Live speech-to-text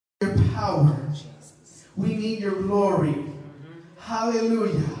power. We need your glory.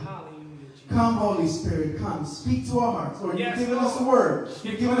 Hallelujah. Come, Holy Spirit, come. Speak to our hearts. Lord, you've given us a word.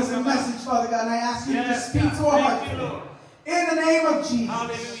 You've given us a message, Father God, and I ask you to speak to our hearts today. In the name of Jesus.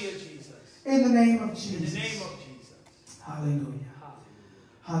 Hallelujah, Jesus. In the name of Jesus. In the name of Jesus. Hallelujah.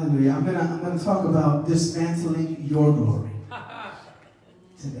 Hallelujah. I'm gonna talk about dismantling your glory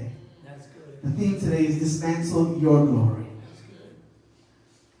today. That's good. The theme today is dismantle your glory.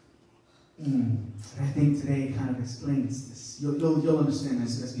 That's good. I think today kind of explains this. You'll understand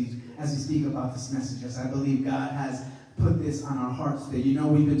this as we speak about this message, as I believe God has put this on our hearts today. You know,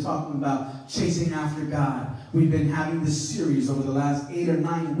 we've been talking about chasing after God. We've been having this series over the last 8 or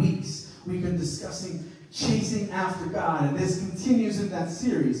 9 weeks. We've been discussing chasing after God, and this continues in that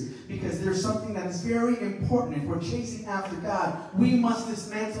series because there's something that is very important. If we're chasing after God, we must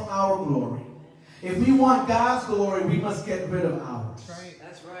dismantle our glory. If we want God's glory, we must get rid of ours.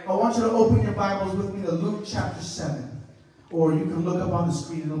 That's right. I want you to open your Bibles with me to Luke chapter 7. Or you can look up on the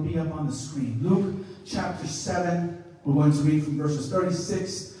screen. It'll be up on the screen. Luke chapter 7. We're going to read from verses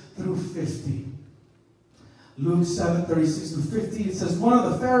 36 through 50. Luke 7, 36 through 50. It says, one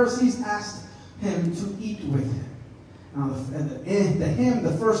of the Pharisees asked him to eat with him. Now,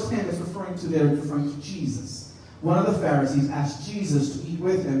 the first him is referring to Jesus. One of the Pharisees asked Jesus to eat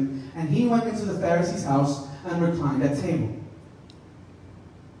with him, and he went into the Pharisee's house and reclined at table.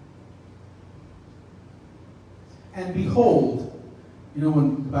 And behold, you know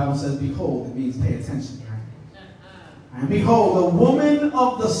when the Bible says behold, it means pay attention, right? And behold, a woman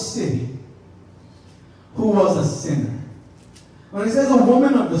of the city who was a sinner. When it says a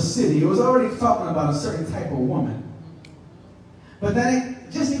woman of the city, it was already talking about a certain type of woman. But then,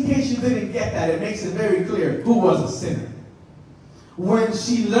 just in case you didn't get that, it makes it very clear who was a sinner. When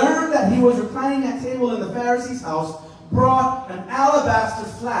she learned that he was reclining at table in the Pharisee's house, brought an alabaster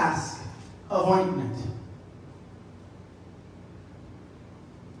flask of ointment.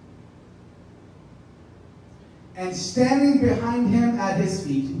 And standing behind him at his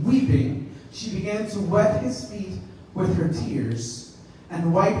feet, weeping, she began to wet his feet with her tears,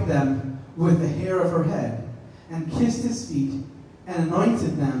 and wiped them with the hair of her head, and kissed his feet, and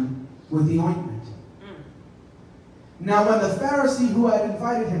anointed them with the ointment. Now when the Pharisee who had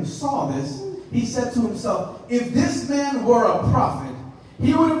invited him saw this, he said to himself, if this man were a prophet,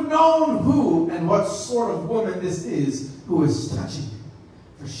 he would have known who and what sort of woman this is who is touching him,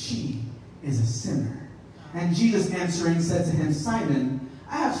 for she is a sinner. And Jesus answering said to him, Simon,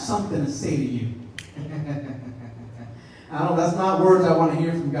 I have something to say to you. I know that's not words I want to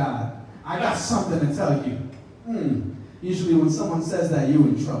hear from God. I got something to tell you. Usually when someone says that, you're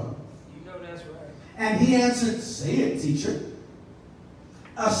in trouble. You know that's right. And he answered, say it, teacher.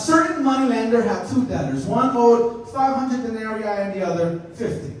 A certain moneylender had 2 debtors. One owed 500 denarii and the other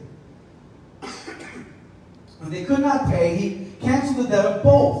 50. When they could not pay, he canceled the debt of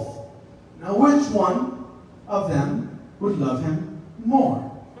both. Now which one of them would love him more?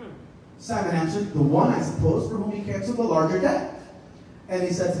 Simon answered, the one, I suppose, for whom he canceled the larger debt. And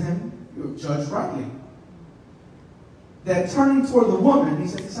he said to him, you have judged rightly. Then turning toward the woman, he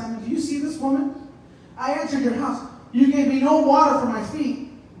said to Simon, do you see this woman? I entered your house. You gave me no water for my feet,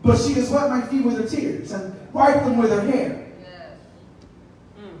 but she has wet my feet with her tears and wiped them with her hair.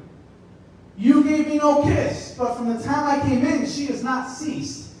 You gave me no kiss, but from the time I came in, she has not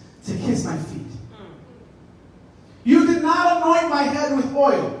ceased to kiss my feet. You did not anoint my head with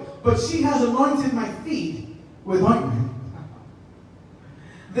oil, but she has anointed my feet with ointment.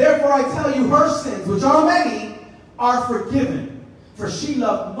 Therefore I tell you, her sins, which are many, are forgiven, for she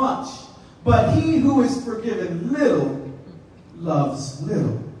loved much. But he who is forgiven little loves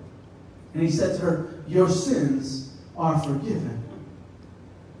little. And he said to her, your sins are forgiven.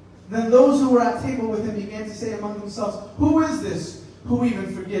 Then those who were at table with him began to say among themselves, who is this who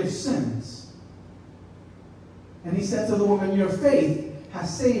even forgives sins? And he said to the woman, your faith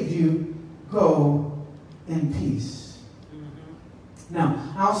has saved you. Go in peace.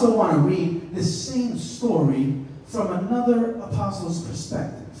 Now, I also want to read this same story from another apostle's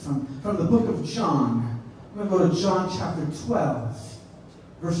perspective, from the book of John. We're going to go to John chapter 12,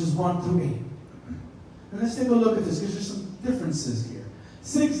 verses 1 through 8. And let's take a look at this, because there's some differences here.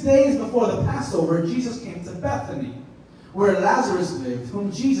 6 days before the Passover, Jesus came to Bethany, where Lazarus lived,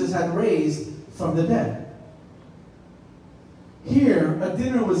 whom Jesus had raised from the dead. Here, a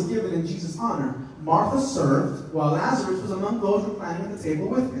dinner was given in Jesus' honor. Martha served, while Lazarus was among those reclining at the table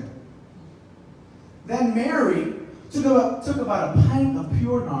with him. Then Mary took about a pint of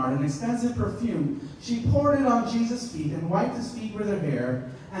pure nard, an expensive perfume. She poured it on Jesus' feet and wiped his feet with her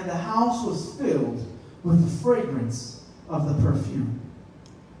hair, and the house was filled with the fragrance of the perfume.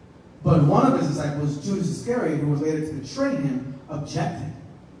 But one of his disciples, Judas Iscariot, who was later to betray him, objected.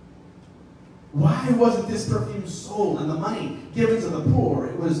 Why wasn't this perfume sold and the money given to the poor?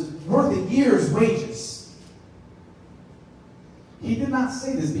 It was worth a year's wages. He did not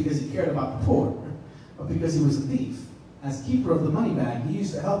say this because he cared about the poor, but because he was a thief. As keeper of the money bag, he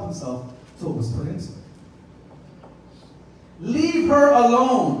used to help himself till it was put into it. Leave her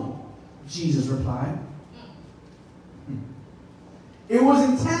alone, Jesus replied. It was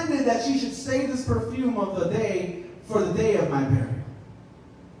intended that she should save this perfume of the day for the day of my burial.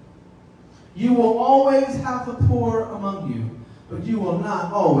 You will always have the poor among you, but you will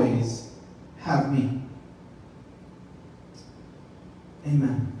not always have me.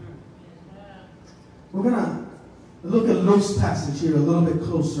 Amen. We're going to look at Luke's passage here a little bit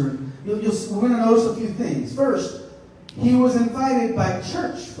closer. We're going to notice a few things. First, he was invited by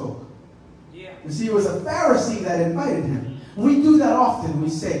church folk. Yeah. You see, it was a Pharisee that invited him. We do that often. We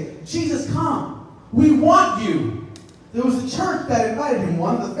say, Jesus, come. We want you. There was a church that invited him,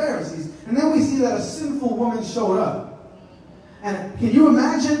 one of the Pharisees. And then we see that a sinful woman showed up. And can you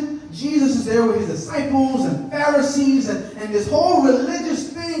imagine? Jesus is there with his disciples and Pharisees and this whole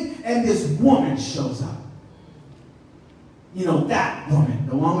religious thing. And this woman shows up. You know, that woman.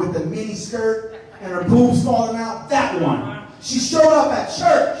 The one with the mini skirt and her boobs falling out. That one. She showed up at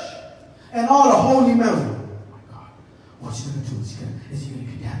church. And all the holy men were like, oh my God. What's he going to do? Is he going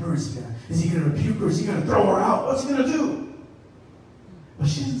to condemn her? Is he going to rebuke her? Is he going to throw her out? What's he going to do? But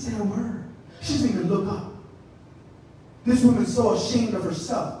she doesn't say a word. She doesn't even look up. This woman's so ashamed of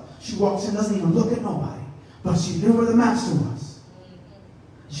herself. She walks in, doesn't even look at nobody. But she knew where the master was.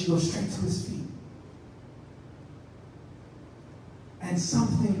 She goes straight to his feet. And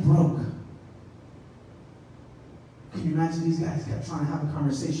something broke. Can you imagine these guys kept trying to have a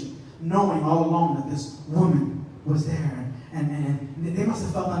conversation, knowing all along that this woman was there, and they must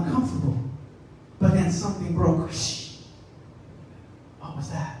have felt uncomfortable. But then something broke. What was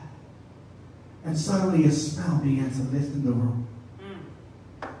that? And suddenly a smell began to lift in the room.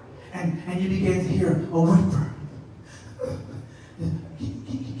 And you began to hear a whimper.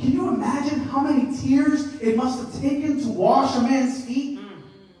 Can you imagine how many tears it must have taken to wash a man's feet?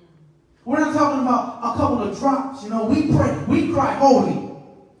 We're not talking about a couple of drops. You know, we pray, we cry holy.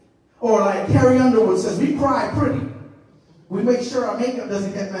 Or like Carrie Underwood says, we cry pretty. We make sure our makeup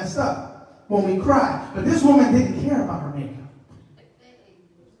doesn't get messed up when we cry. But this woman didn't care about her makeup.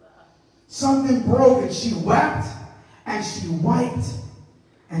 Something broke and she wept and she wiped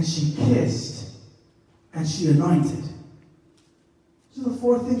and she kissed and she anointed. These are the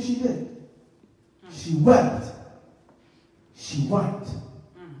four things she did. She wept. She wiped.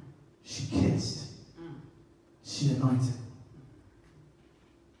 She kissed. She anointed.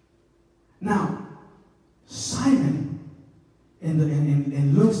 Now, Simon,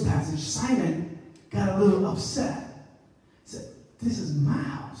 in Luke's passage, Simon got a little upset. He said, this is my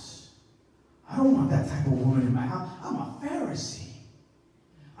house. I don't want that type of woman in my house. I'm a Pharisee.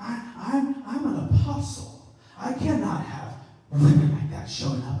 I'm an apostle. I cannot have women like that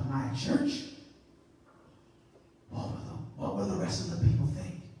showing up in my church. What will the rest of the people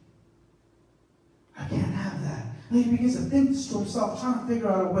think? I can't have that. And he begins to think to himself, trying to figure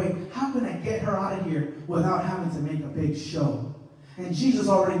out a way, how can I get her out of here without having to make a big show? And Jesus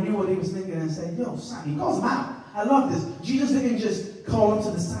already knew what he was thinking and said, yo, Simon, he calls him out. I love this. Jesus didn't just call him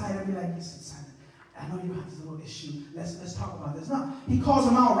to the side and be like, listen, Simon, I know you have this little issue. Let's talk about this. No, he calls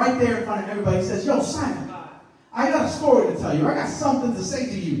him out right there in front of everybody. He says, yo, Simon, I got a story to tell you. I got something to say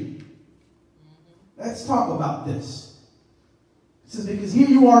to you. Let's talk about this. He says, because here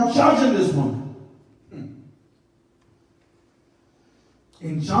you are judging this woman.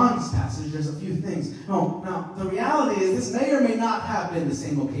 In John's passage, there's a few things. Now, the reality is this may or may not have been the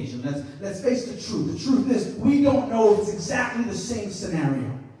same occasion. Let's face the truth. The truth is we don't know if it's exactly the same scenario.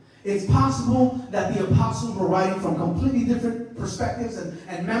 It's possible that the apostles were writing from completely different perspectives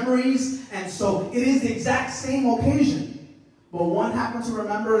and memories, and so it is the exact same occasion. But one happened to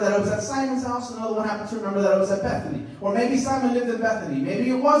remember that it was at Simon's house, another one happened to remember that it was at Bethany. Or maybe Simon lived in Bethany.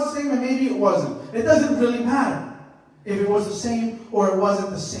 Maybe it was the same and maybe it wasn't. It doesn't really matter if it was the same or it wasn't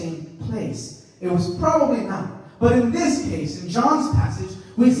the same place. It was probably not. But in this case, in John's passage,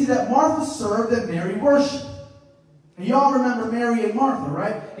 we see that Martha served and Mary worshiped. And you all remember Mary and Martha,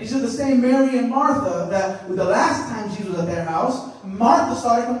 right? These are the same Mary and Martha that the last time Jesus was at their house, Martha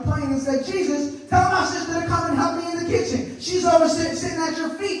started complaining and said, Jesus, tell my sister to come and help me in the kitchen. She's over sitting at your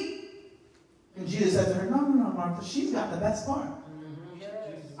feet. And Jesus said to her, no, Martha, she's got the best part.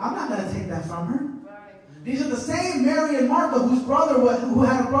 I'm not going to take that from her. These are the same Mary and Martha who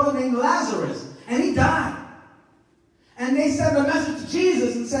had a brother named Lazarus, and he died. And they send a message to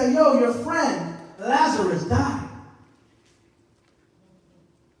Jesus and say, yo, your friend Lazarus died.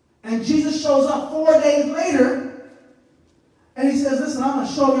 And Jesus shows up 4 days later, and he says, listen, I'm going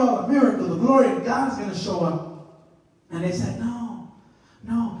to show y'all a miracle. The glory of God is going to show up. And they said, no,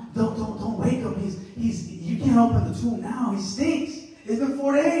 don't wake him. You can't open the tomb now. He stinks. It's been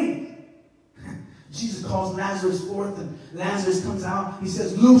 4 days. Jesus calls Lazarus forth, and Lazarus comes out. He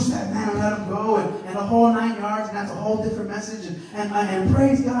says, loose that man and let him go, and the whole 9 yards, and that's a whole different message. And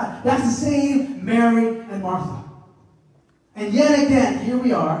praise God. That's the same Mary and Martha. And yet again, here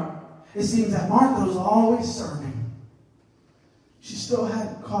we are. It seems that Martha was always serving. She still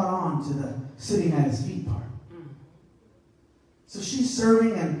hadn't caught on to the sitting at his feet part. So she's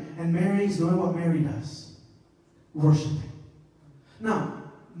serving, and Mary's doing what Mary does. Worshiping. Now,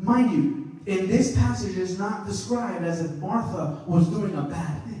 mind you, in this passage, it's not described as if Martha was doing a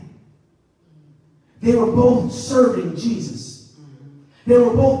bad thing. They were both serving Jesus. They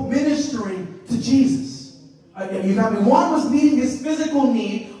were both ministering to Jesus. You got me? One was meeting his physical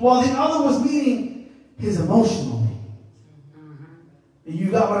need, while the other was meeting his emotional need. You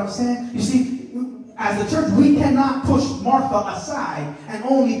got what I'm saying? You see, as a church, we cannot push Martha aside and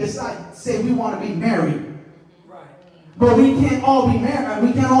only decide, say we want to be married. But we can't all be Mary.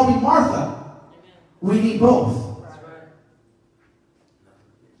 We can't all be Martha. We need both.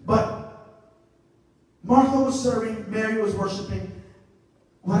 But Martha was serving, Mary was worshiping.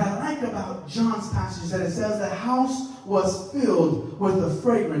 What I like about John's passage is that it says the house was filled with the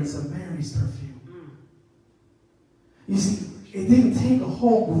fragrance of Mary's perfume. You see, it didn't take a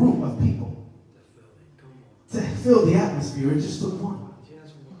whole group of people to fill the atmosphere. It just took one.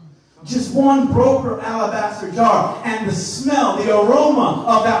 Just one broker alabaster jar, and the smell, the aroma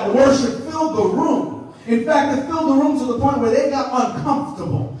of that worship filled the room. In fact, it filled the room to the point where they got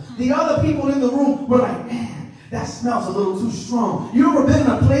uncomfortable. The other people in the room were like, man, that smells a little too strong. You ever been in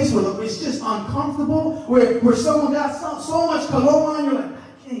a place where it's just uncomfortable, where someone got so much cologne on, you're like,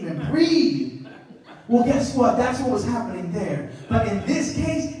 I can't even breathe. Well, guess what? That's what was happening there. But in this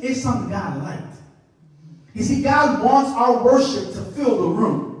case, it's something God liked. You see, God wants our worship to fill the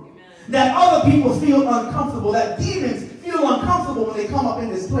room. That other people feel uncomfortable, that demons feel uncomfortable when they come up in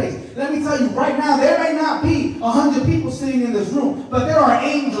this place. Let me tell you right now, there may not be 100 people sitting in this room, but there are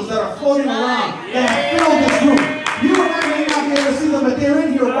angels that are floating around that have filled this room. You and I may not be able to see them, but they're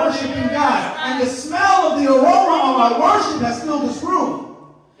in here worshiping God. And the smell of the aroma of our worship has filled this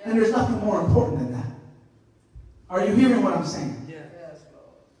room. And there's nothing more important than that. Are you hearing what I'm saying? Yes.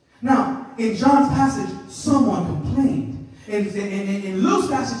 Now, in John's passage, someone complained. In Luke's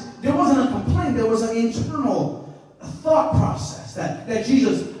passage, there wasn't a complaint. There was an internal thought process that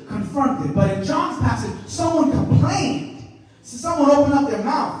Jesus confronted. But in John's passage, someone complained. So someone opened up their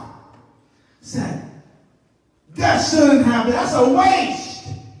mouth, said, that shouldn't happen. That's a waste.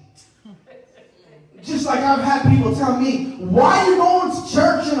 Just like I've had people tell me, why are you going to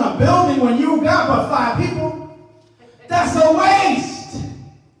church in a building when you got but 5 people? That's a waste.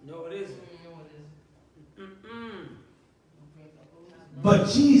 No, it isn't. But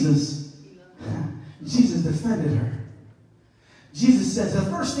Jesus defended her. Jesus says, the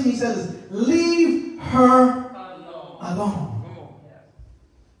first thing he says is, leave her alone.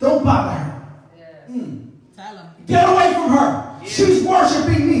 Don't bother her. Get away from her. She's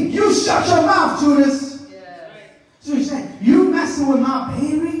worshiping me. You shut your mouth, Judas. So he's saying, you messing with my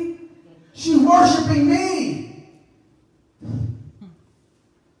baby? She's worshiping me.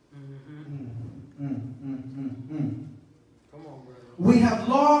 We have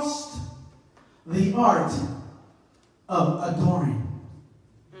lost the art of adoring.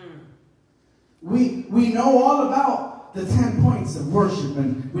 We know all about the 10 points of worship,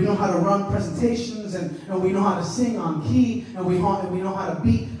 and we know how to run presentations, and we know how to sing on key, and we know how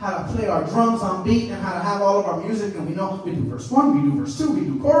to play our drums on beat, and how to have all of our music, and we know we do verse 1, we do verse 2, we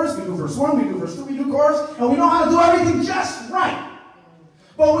do chorus, we do verse 1, we do verse 2, we do chorus, and we know how to do everything just right.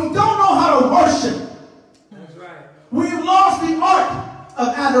 But we don't know how to worship. That's right. We've lost the art of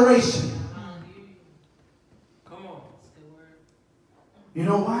adoration. Come on. You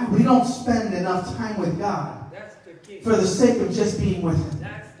know why? We don't spend enough time with God. That's the key. For the sake of just being with Him.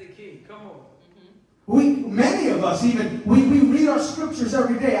 That's the key. Come on. Many of us even, we read our scriptures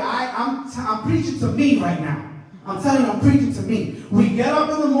every day. I'm preaching to me right now. I'm telling you, I'm preaching to me. We get up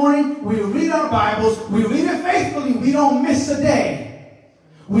in the morning, we read our Bibles, we read it faithfully, we don't miss a day.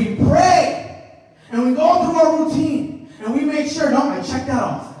 We pray, and we go through our routine, and we make sure, no, I check that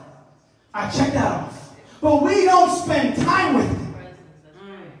off. I check that off. But we don't spend time with Him.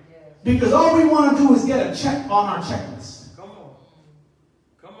 Because all we want to do is get a check on our checklist. Come on.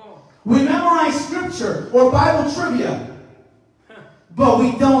 Come on. We memorize scripture or Bible trivia but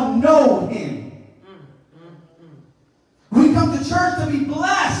we don't know him. We come to church to be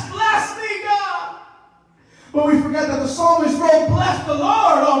blessed. Bless me, God. But we forget that the psalmist wrote, bless the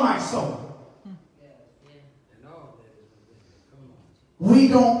Lord, oh my soul. We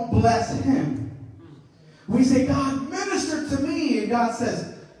don't bless him. We say, God, minister to me. And God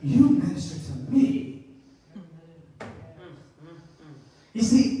says, you minister to me. You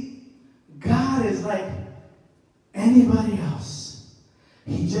see, God is like anybody else.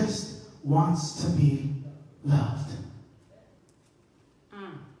 He just wants to be loved.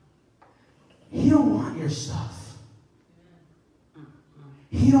 He don't want your stuff.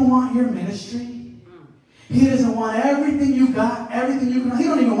 He don't want your ministry. He doesn't want everything you got, everything you can. He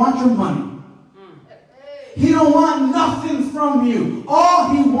don't even want your money. He don't want nothing from you. All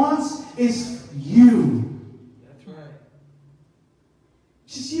he wants is you. That's right.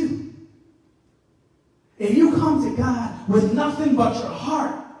 Just you. If you come to God with nothing but your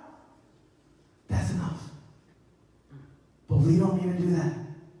heart, that's enough. But we don't even do that.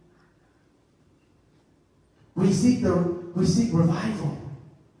 We seek revival,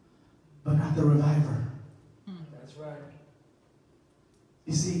 but not the reviver. That's right.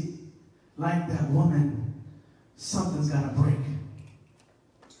 You see, like that woman, something's got to break.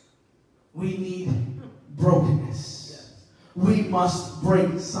 We need brokenness. We must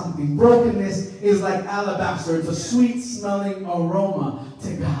break something. Brokenness is like alabaster. It's a sweet-smelling aroma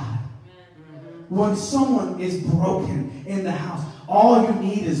to God. When someone is broken in the house, all you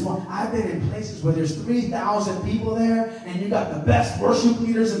need is one. I've been in places where there's 3,000 people there, and you got the best worship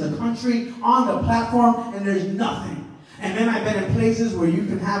leaders in the country on the platform, and there's nothing. And then I've been in places where you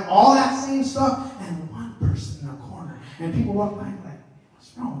can have all that same stuff, and one person in a corner. And people walk by and like,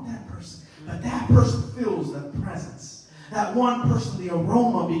 what's wrong with that person? But that person feels the presence. That one person, the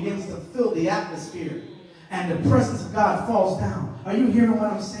aroma begins to fill the atmosphere. And the presence of God falls down. Are you hearing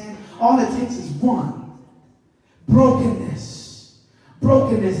what I'm saying? All it takes is one. Brokenness.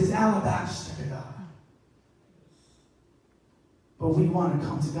 Brokenness is alabaster to God. But we want to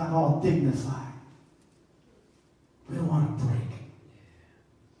come to God all dignified. We don't want to break.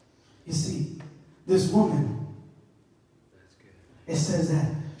 You see, this woman, it says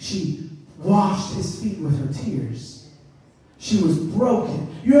that she washed his feet with her tears. She was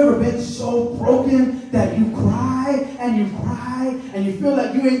broken. You ever been so broken that you cry and you feel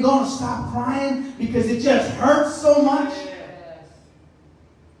like you ain't going to stop crying because it just hurts so much?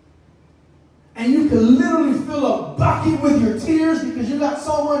 And you can literally fill a bucket with your tears because you got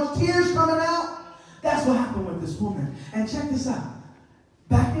so much tears coming out? That's what happened with this woman. And check this out.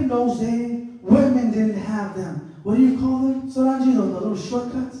 Back in those days, women didn't have them. What do you call them, Solange? The little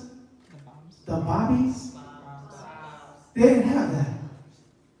shortcuts? The bobbies? They didn't have that.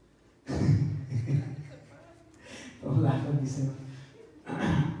 Don't laugh at me, Sam.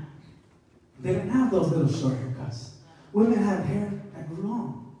 They didn't have those little short haircuts. Women had hair that grew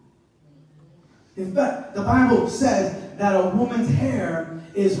long. In fact, the Bible says that a woman's hair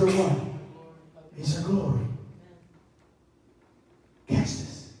is her what? Is her glory. Catch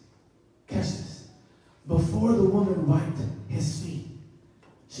this. Catch this. Before the woman wiped his feet,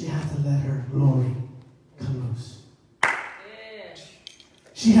 she had to let her glory come loose.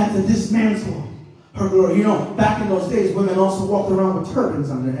 She had to dismantle her glory. You know, back in those days, women also walked around with turbans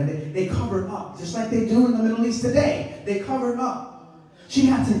on their head. They covered up, just like they do in the Middle East today. They covered up. She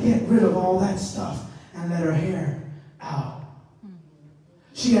had to get rid of all that stuff and let her hair out.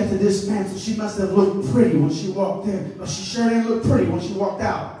 She had to dismantle. She must have looked pretty when she walked in, but she sure didn't look pretty when she walked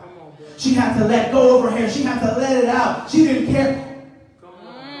out. She had to let go of her hair. She had to let it out. She didn't care. Come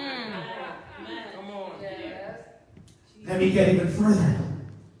on. Come on. Let me get even further.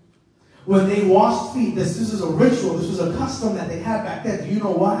 When they washed feet, this is a ritual. This was a custom that they had back then. Do you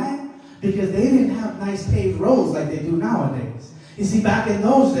know why? Because they didn't have nice paved roads like they do nowadays. You see, back in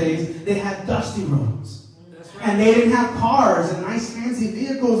those days, they had dusty roads. Right. And they didn't have cars and nice fancy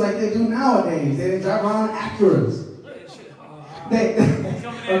vehicles like they do nowadays. They didn't drive around Acuras.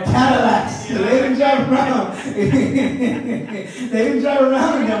 Or Cadillacs. Yeah. They didn't drive around. They didn't drive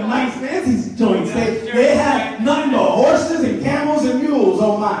around in them nice fancy joints. They had nothing but horses and camels and mules.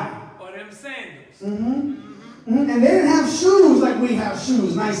 Oh my. And they didn't have shoes like we have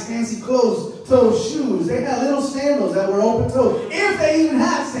shoes, nice fancy closed-toe shoes. They had little sandals that were open-toed, if they even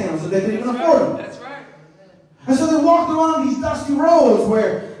had sandals, if they didn't even afford them. That's right. And so they walked along these dusty roads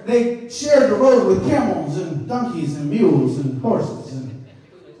where they shared the road with camels and donkeys and mules and horses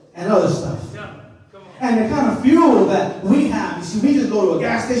and other stuff. And the kind of fuel that we have, you see, we just go to a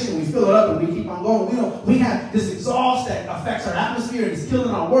gas station, we fill it up, and we keep on going. We have this exhaust that affects our atmosphere and it's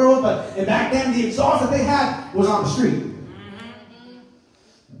killing our world. But back then, the exhaust that they had was on the street.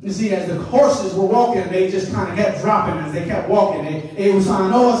 You see, as the horses were walking, they just kind of kept dropping as they kept walking. It was, I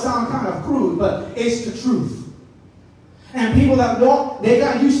know it sounds kind of crude, but it's the truth. And people that walk, they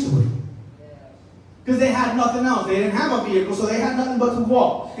got used to it. Because they had nothing else. They didn't have a vehicle, so they had nothing but to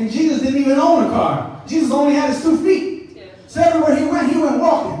walk. And Jesus didn't even own a car. Jesus only had his 2 feet. So everywhere he went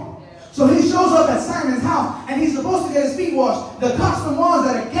walking. So he shows up at Simon's house, and he's supposed to get his feet washed. The custom was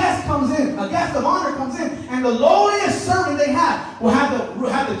that a guest comes in, a guest of honor comes in, and the lowliest servant they had will have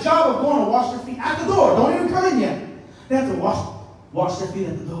the job of going to wash their feet at the door. Don't even come in yet. They have to wash their feet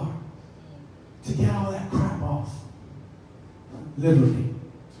at the door to get all that crap off. Literally.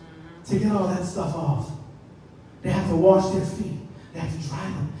 To get all that stuff off. They have to wash their feet. They have to dry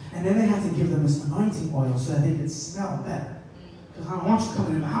them. And then they have to give them this anointing oil so that they can smell better. Because I don't want you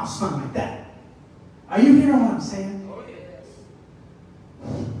coming in my house smelling like that. Are you hearing what I'm saying? Oh, yes.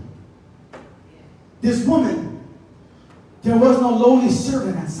 This woman, there was no lowly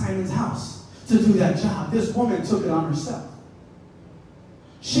servant at Simon's house to do that job. This woman took it on herself.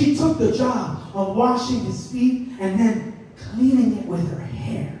 She took the job of washing his feet and then cleaning it with her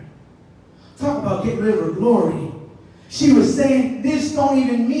hair. Talk about getting rid of her glory. She was saying, this don't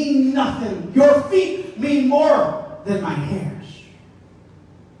even mean nothing. Your feet mean more than my hair.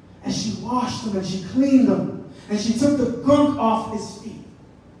 And she washed them and she cleaned them. And she took the gunk off his feet.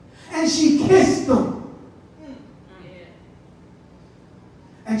 And she kissed them.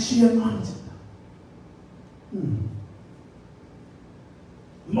 And she anointed them.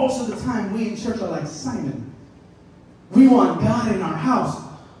 Most of the time, we in church are like Simon. We want God in our house,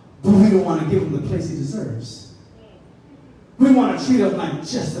 but we don't want to give him the place he deserves. We want to treat him like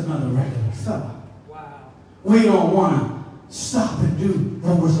just another regular fella. Wow. We don't want to stop and do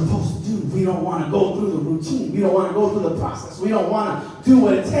what we're supposed to do. We don't want to go through the routine. We don't want to go through the process. We don't want to do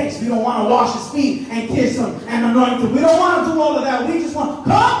what it takes. We don't want to wash his feet and kiss him and anoint him. We don't want to do all of that. We just want,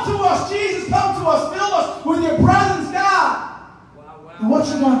 come to us, Jesus, come to us. Fill us with your presence, God. Wow. And what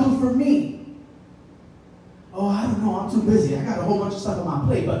you going to do for me? Oh, I don't know. I'm too busy. I got a whole bunch of stuff on my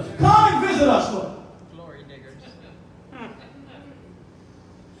plate. But come and visit us, Lord. Glory diggers.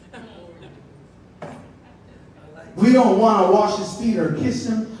 We don't want to wash his feet or kiss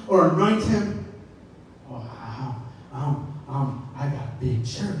him or anoint him. Oh, I got a big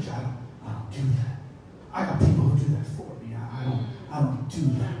church. I don't do that. I got people who do that for me. I don't do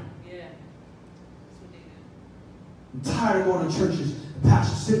that. Yeah. I'm tired of going to churches, the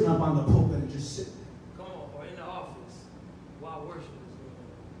pastor sitting up on the pulpit and just sitting there. Come on, or in the office while worship is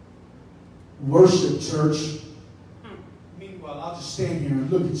going on. Worship, church. Meanwhile, I'll just stand here and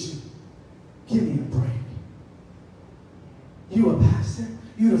look at you. Give me a break. You a pastor?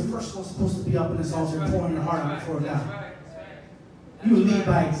 You the first one supposed to be up in this altar pouring your heart out before God. Right. You lead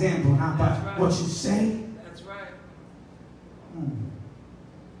by example, not by That's right. what you say. That's right.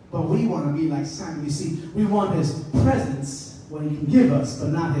 But we want to be like Simon. You see, we want his presence, what he can give us, but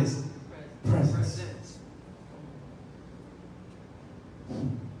not his presence.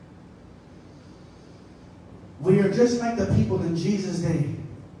 We are just like the people in Jesus' day.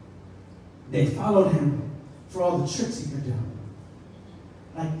 They followed him for all the tricks he could do.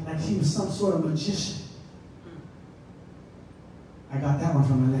 Like he was some sort of magician. I got that one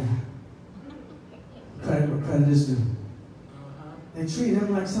from Elena. Credit where credit is due. They treat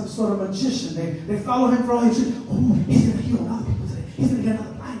him like some sort of magician. They follow him for all he treats. Oh, he's going to heal other people today. He's going to get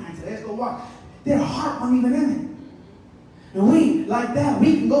another blind man today. Let's go walk. Their heart wasn't even in it. And we, like that,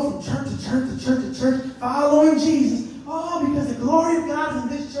 we can go from church to church to church to church following Jesus. Oh, because the glory of God is in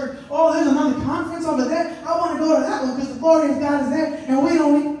this church. Oh, there's another conference over there. I want to go to that one because the glory of God is there. And we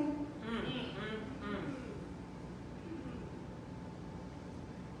don't.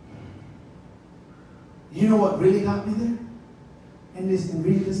 You know what really got me there? In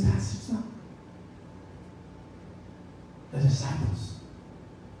reading this passage now? The disciples.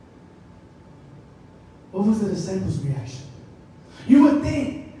 What was the disciples' reaction? You would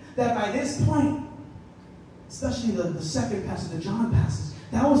think that by this point, especially the second passage, the John passage,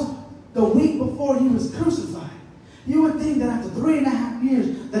 that was the week before he was crucified. You would think that after 3.5 years,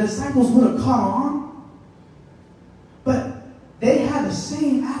 the disciples would have caught on. But they had the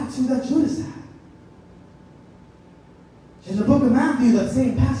same attitude that Judas had. In the book of Matthew, that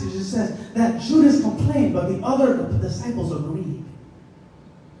same passage, it says that Judas complained, but the other disciples agreed.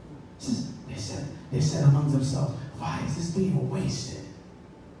 They said among themselves, why is this being wasted?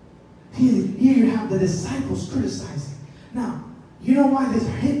 Here you have the disciples criticizing. Now, you know why this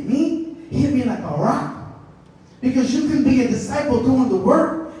hit me? It hit me like a rock. Because you can be a disciple doing the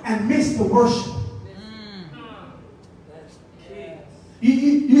work and miss the worship. That's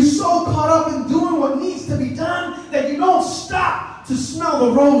key. You're so caught up in doing what needs to be done that you don't stop to smell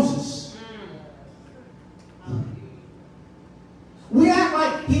the roses. We act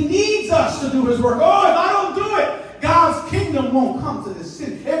like he needs us to do his work. Oh, if I don't do it, God's kingdom won't come to this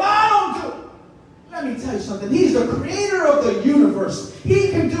city. If I don't do it, let me tell you something. He's the creator of the universe.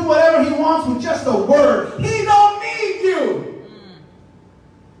 He can do whatever he wants with just a word. He don't need you.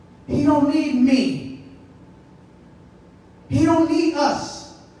 He don't need me. He don't need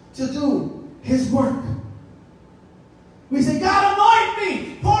us to do his work. We say, God, anoint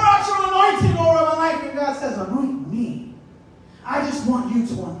me. Pour out your anointing over my life. And God says, anoint me. I just want you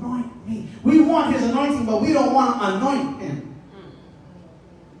to anoint me. We want his anointing, but we don't want to anoint him.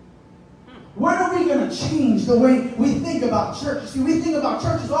 When are we going to change the way we think about church? See, we think about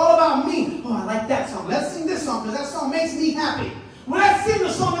church is all about me. Oh, I like that song. Let's sing this song because that song makes me happy. Well, let's sing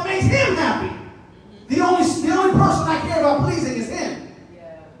the song that makes him happy. The only person I care about pleasing is him.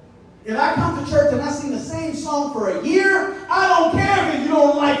 Yeah. If I come to church and I sing the same song for a year, I don't care if you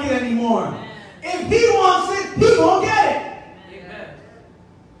don't like it anymore. Amen. If he wants it, he won't get it. Amen.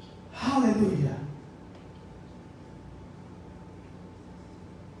 Hallelujah.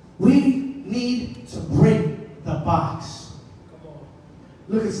 We need to break the box. Come on.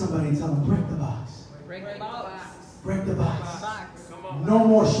 Look at somebody and tell them, break the box. Break the box. Break the box. No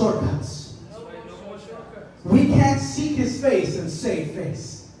more shortcuts. No more shortcuts. We can't seek his face and save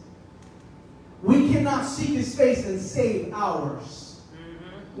face. We cannot seek his face and save ours.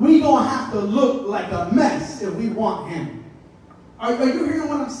 We're going to have to look like a mess if we want him. Are you hearing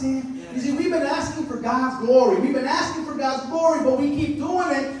what I'm saying? You see, we've been asking for God's glory. We've been asking for God's glory, but we keep doing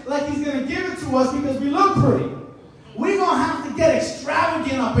it like he's going to give it to us because we look pretty. We're going to have to get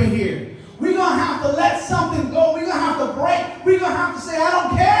extravagant up in here. We're going to have to let something go. We're going to have to break. We're going to have to say, I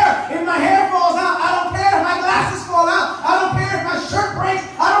don't care if my hair falls out. I don't care if my glasses fall out. I don't care if my shirt breaks.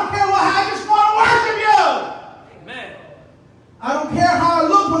 I don't care what. I just want to worship you. Amen. I don't care how I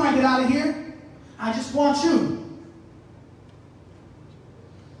look when I get out of here. I just want you.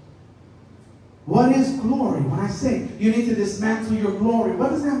 What is glory? When I say you need to dismantle your glory,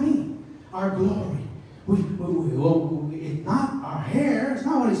 what does that mean? Our glory. It's not our hair. It's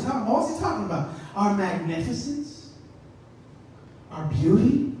not what he's talking about. What's he talking about? Our magnificence, our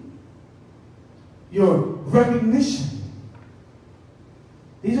beauty, your recognition.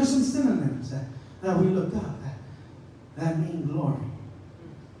 These are some synonyms that we looked up that mean glory.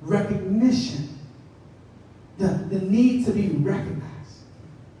 Recognition. The need to be recognized.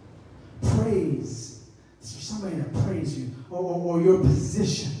 Praise. It's for somebody to praise you. Or your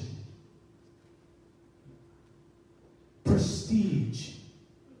position. Prestige.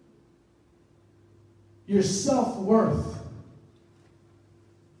 Your self-worth.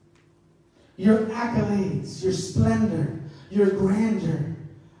 Your accolades. Your splendor. Your grandeur.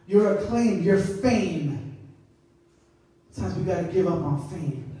 Your acclaim. Your fame. Sometimes we got to give up on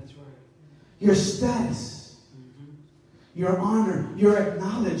fame. That's right. Your status. Your honor. Your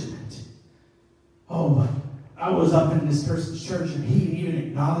acknowledgement. Oh, but I was up in this person's church and he didn't even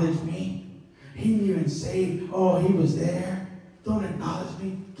acknowledge me. He didn't even say, oh, he was there. Don't acknowledge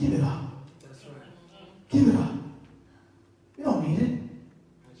me. Give it up. That's right. Give it up. You don't need it.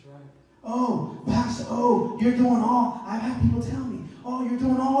 That's right. Oh, Pastor, you're doing all. I've had people tell me, oh, you're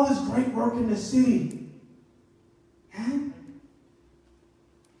doing all this great work in the city. And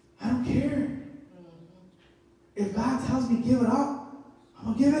I don't care. If God tells me give it up, I'm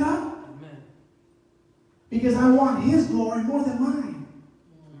going to give it up. Because I want his glory more than mine.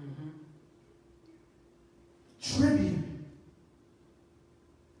 Tribute.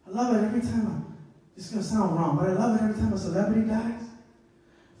 I love it every time this is going to sound wrong, but I love it every time a celebrity dies.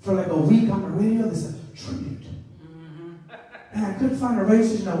 For like a week on the radio, they said, tribute. And I couldn't find a radio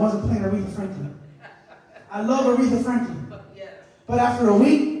station that wasn't playing Aretha Franklin. I love Aretha Franklin. But after a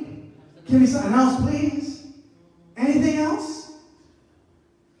week, give me something else, please. Anything else?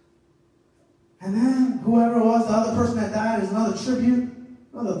 And then whoever it was, the other person that died, is another tribute,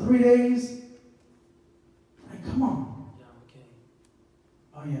 another 3 days. Like, come on. John McCain.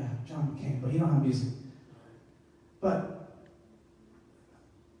 Oh yeah, John McCain, but he don't have music. But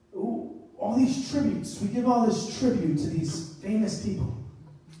all these tributes, we give all this tribute to these famous people.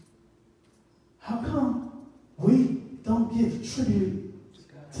 How come we don't give tribute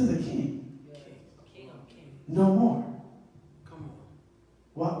to the King? No more.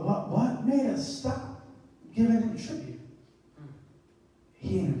 What made us stop giving him tribute?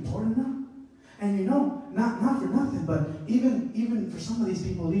 He ain't important enough. And you know, not for nothing, but even for some of these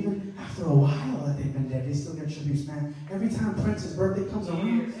people, even after a while that they've been dead, they still get tributes, man. Every time Prince's birthday comes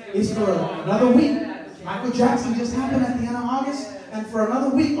around, it's for another week. Michael Jackson just happened at the end of August, and for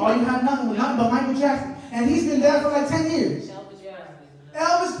another week, all you have nothing but Michael Jackson. And he's been dead for like 10 years.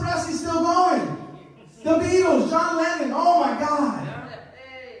 Elvis Presley's still going. The Beatles, John Lennon, oh my God.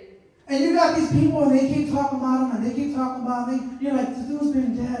 And you got these people and they keep talking about them and they keep talking about me. You're like, this dude's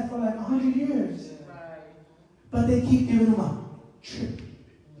been dead for like 100 years. But they keep giving him a tribute.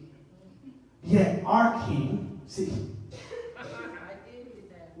 Yet our king, see,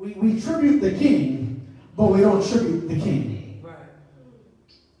 we tribute the king, but we don't tribute the king.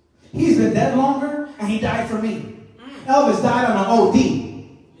 He's been dead longer and he died for me. Elvis died on an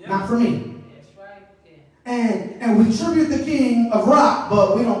OD, not for me. And we tribute the king of rock,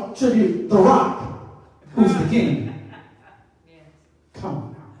 but we don't tribute the rock, who's the king. Come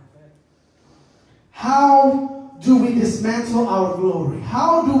on now. How do we dismantle our glory?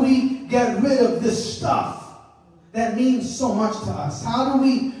 How do we get rid of this stuff that means so much to us? How do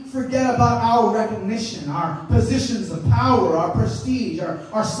we forget about our recognition, our positions of power, our prestige,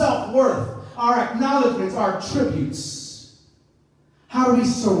 our self-worth, our acknowledgments, our tributes? How do we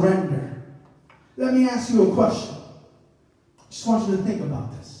surrender? Let me ask you a question. I just want you to think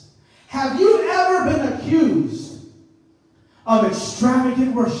about this. Have you ever been accused of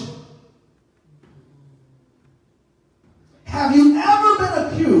extravagant worship? Have you ever been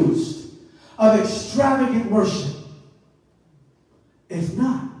accused of extravagant worship? If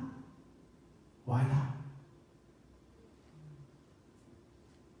not, why not?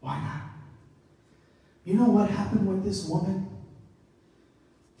 Why not? You know what happened with this woman?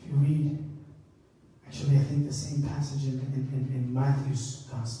 If you read, actually, I think the same passage in Matthew's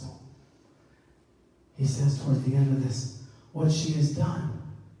gospel. He says towards the end of this, what she has done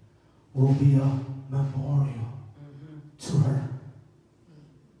will be a memorial to her.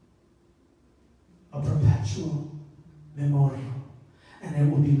 A perpetual memorial. And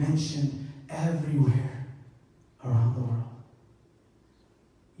it will be mentioned everywhere around the world.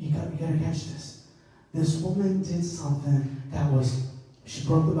 You got to catch this. This woman did something that was, she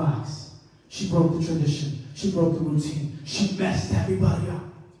broke the box. She broke the tradition. She broke the routine. She messed everybody up.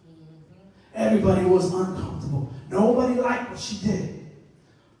 Everybody was uncomfortable. Nobody liked what she did.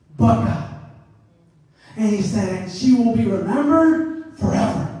 But God. And he said, and she will be remembered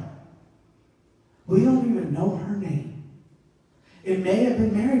forever. We don't even know her name. It may have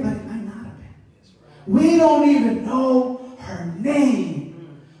been Mary, but it might not have been. We don't even know her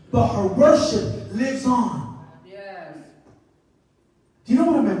name. But her worship lives on. Yes. Do you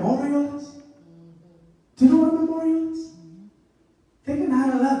know what a memorial is? Do you know what a memorial is? Think of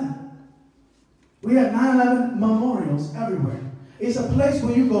 9/11. We have 9/11 memorials everywhere. It's a place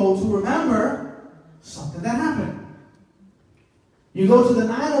where you go to remember something that happened. You go to the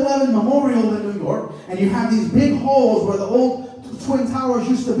 9/11 memorial in New York, and you have these big holes where the old Twin Towers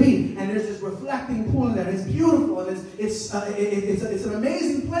used to be, and there's this reflecting pool in there. It's beautiful, and it's an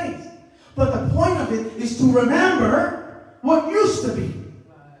amazing place. But the point of it is to remember what used to be.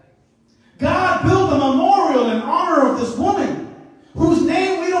 God built a memorial in honor of this woman, whose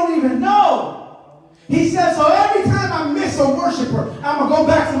name we don't even know. He said, so every time I miss a worshiper, I'm going to go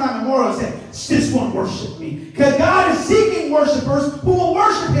back to my memorial and say, this one worship me. Because God is seeking worshipers who will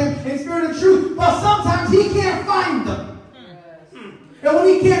worship him in spirit and truth. But sometimes he can't find them. And when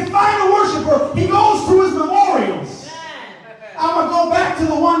he can't find a worshiper, he goes to his memorials. I'm going to go back to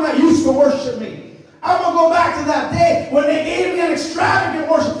the one that used to worship me. I'm going to go back to that day when they gave me an extravagant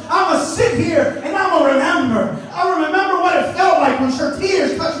worship. I'm going to sit here and I'm going to remember. I'm going to remember what it felt like when her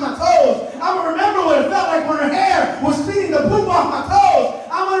tears touched my toes. I'm going to remember what it felt like when her hair was cleaning the poop off my toes.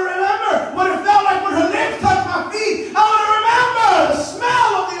 I'm going to remember what it felt like when her lips touched my feet. I'm going to remember the smell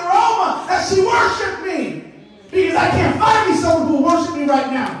of the aroma as she worshiped me. Because I can't find me someone who will worship me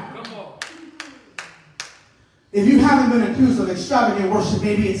right now. If you haven't been accused of extravagant worship,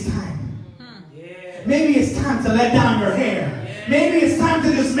 maybe it's time. Maybe it's time to let down your hair. Maybe it's time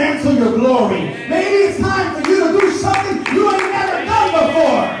to dismantle your glory. Maybe it's time for you to do something you ain't never done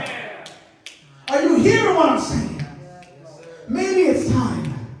before. Are you hearing what I'm saying? Maybe it's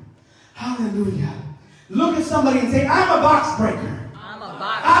time. Hallelujah. Look at somebody and say, I'm a box breaker.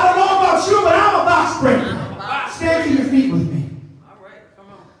 I don't know about you, but I'm a box breaker. Stand to your feet with me.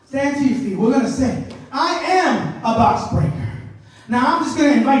 Stand to your feet. We're going to say, I am a box breaker. Now, I'm just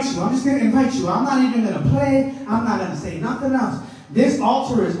going to invite you. I'm not even going to play. I'm not going to say nothing else. This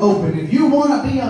altar is open. If you want to be a